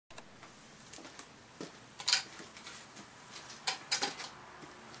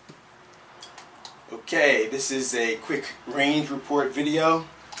Okay, this is a quick range report video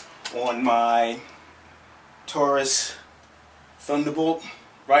on my Taurus Thunderbolt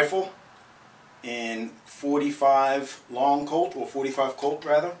rifle in 45 long Colt, or 45 Colt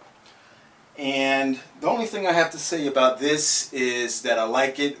rather. And the only thing I have to say about this is that I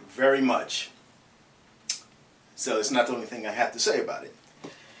like it very much. So it's not the only thing I have to say about it.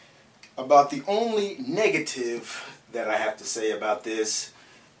 About the only negative that I have to say about this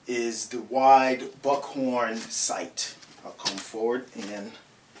is the wide buckhorn sight. I'll come forward and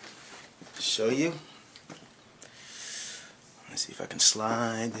show you. Let's see if I can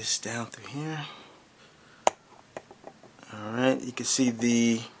slide this down through here. Alright, you can see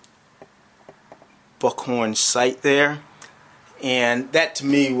the buckhorn sight there. And that to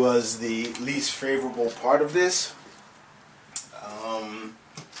me was the least favorable part of this.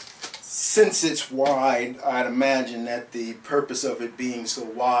 Since it's wide, I'd imagine that the purpose of it being so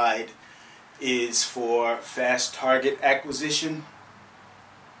wide is for fast target acquisition.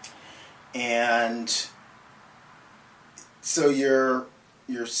 And so your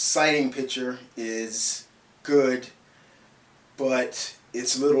sighting picture is good, but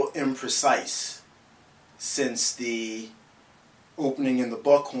it's a little imprecise since the opening in the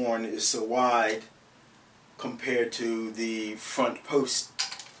buckhorn is so wide compared to the front post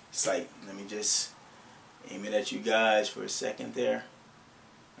sight. Let me just aim it at you guys for a second there.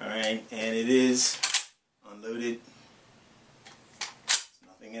 Alright, and it is unloaded. There's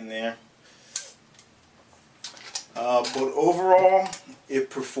nothing in there. But overall, it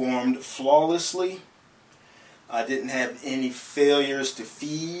performed flawlessly. I didn't have any failures to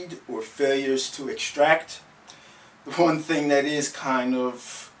feed or failures to extract. The one thing that is kind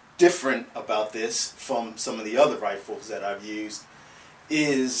of different about this from some of the other rifles that I've used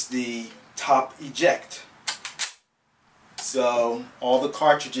is the top eject. So all the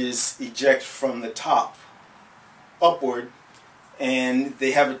cartridges eject from the top upward, and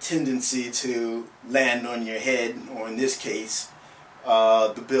they have a tendency to land on your head, or in this case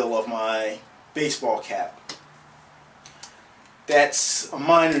the bill of my baseball cap. That's a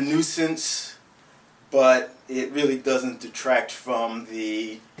minor nuisance, but it really doesn't detract from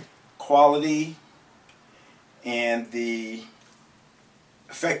the quality and the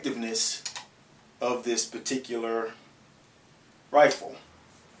effectiveness of this particular rifle.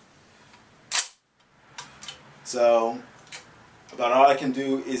 So about all I can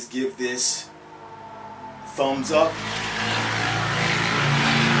do is give this thumbs up.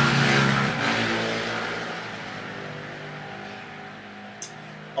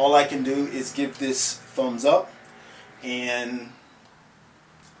 All I can do is give this thumbs up and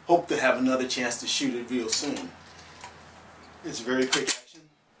hope to have another chance to shoot it real soon. It's a very quick action.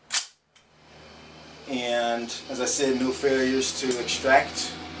 And as I said, no failures to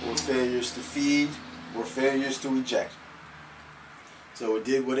extract, or failures to feed, or failures to eject. So it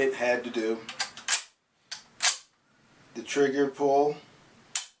did what it had to do. The trigger pull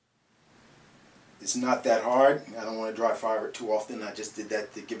is not that hard. I don't want to dry fire it too often. I just did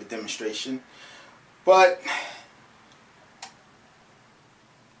that to give a demonstration. But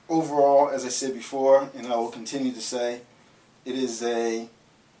overall, as I said before, and I will continue to say, it is a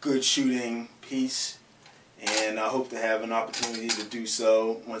good shooting piece, and I hope to have an opportunity to do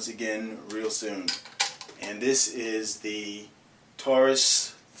so once again real soon. And this is the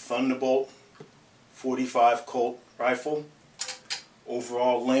Taurus Thunderbolt 45 Colt rifle.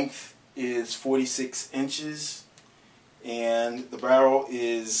 Overall length is 46 inches and the barrel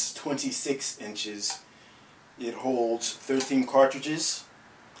is 26 inches. It holds 13 cartridges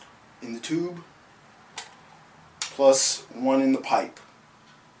in the tube plus one in the pipe.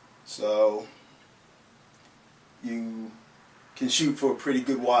 So you can shoot for a pretty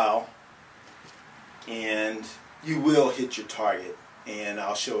good while, and you will hit your target. And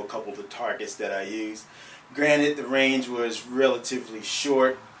I'll show a couple of the targets that I used. Granted, the range was relatively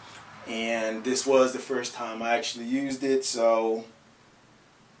short, and this was the first time I actually used it, so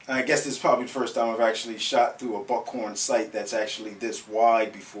I guess this is probably the first time I've actually shot through a buckhorn sight that's actually this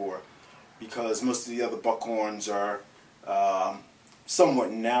wide before, because most of the other buckhorns are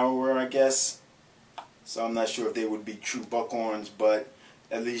somewhat narrower, I guess. So I'm not sure if they would be true buckhorns, but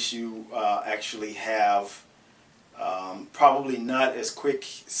at least you actually have probably not as quick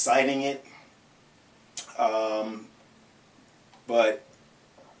sighting it, but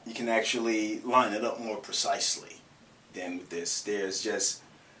you can actually line it up more precisely than with this. There's just,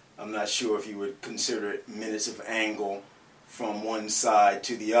 I'm not sure if you would consider it minutes of angle from one side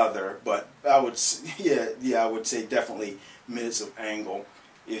to the other, but I would, I would say definitely minutes of angle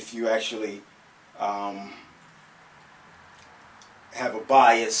if you actually have a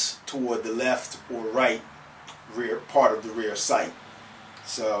bias toward the left or right rear part of the rear sight.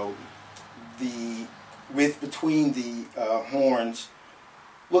 So the width between the horns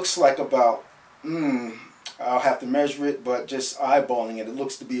looks like about, I'll have to measure it, but just eyeballing it, it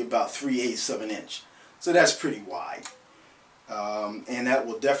looks to be about 3/8 of an inch. So that's pretty wide. And that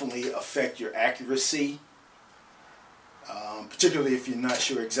will definitely affect your accuracy, particularly if you're not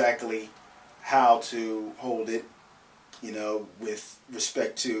sure exactly how to hold it, you know, with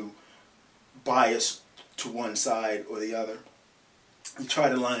respect to bias to one side or the other. You try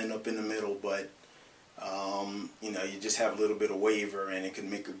to line it up in the middle, but you know, you just have a little bit of waver, and it can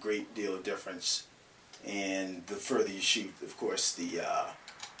make a great deal of difference. And the further you shoot, of course, the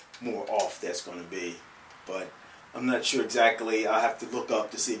more off that's going to be. But I'm not sure exactly. I'll have to look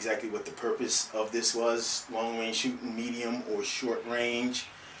up to see exactly what the purpose of this was, long range shooting, medium or short range,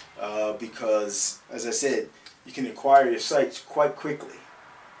 because as I said, you can acquire your sights quite quickly,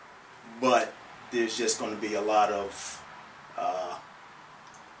 but there's just going to be a lot of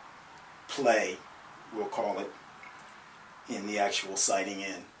play, we'll call it, in the actual sighting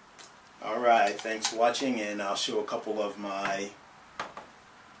in. Alright, thanks for watching, and I'll show a couple of my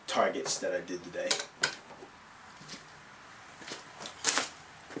targets that I did today.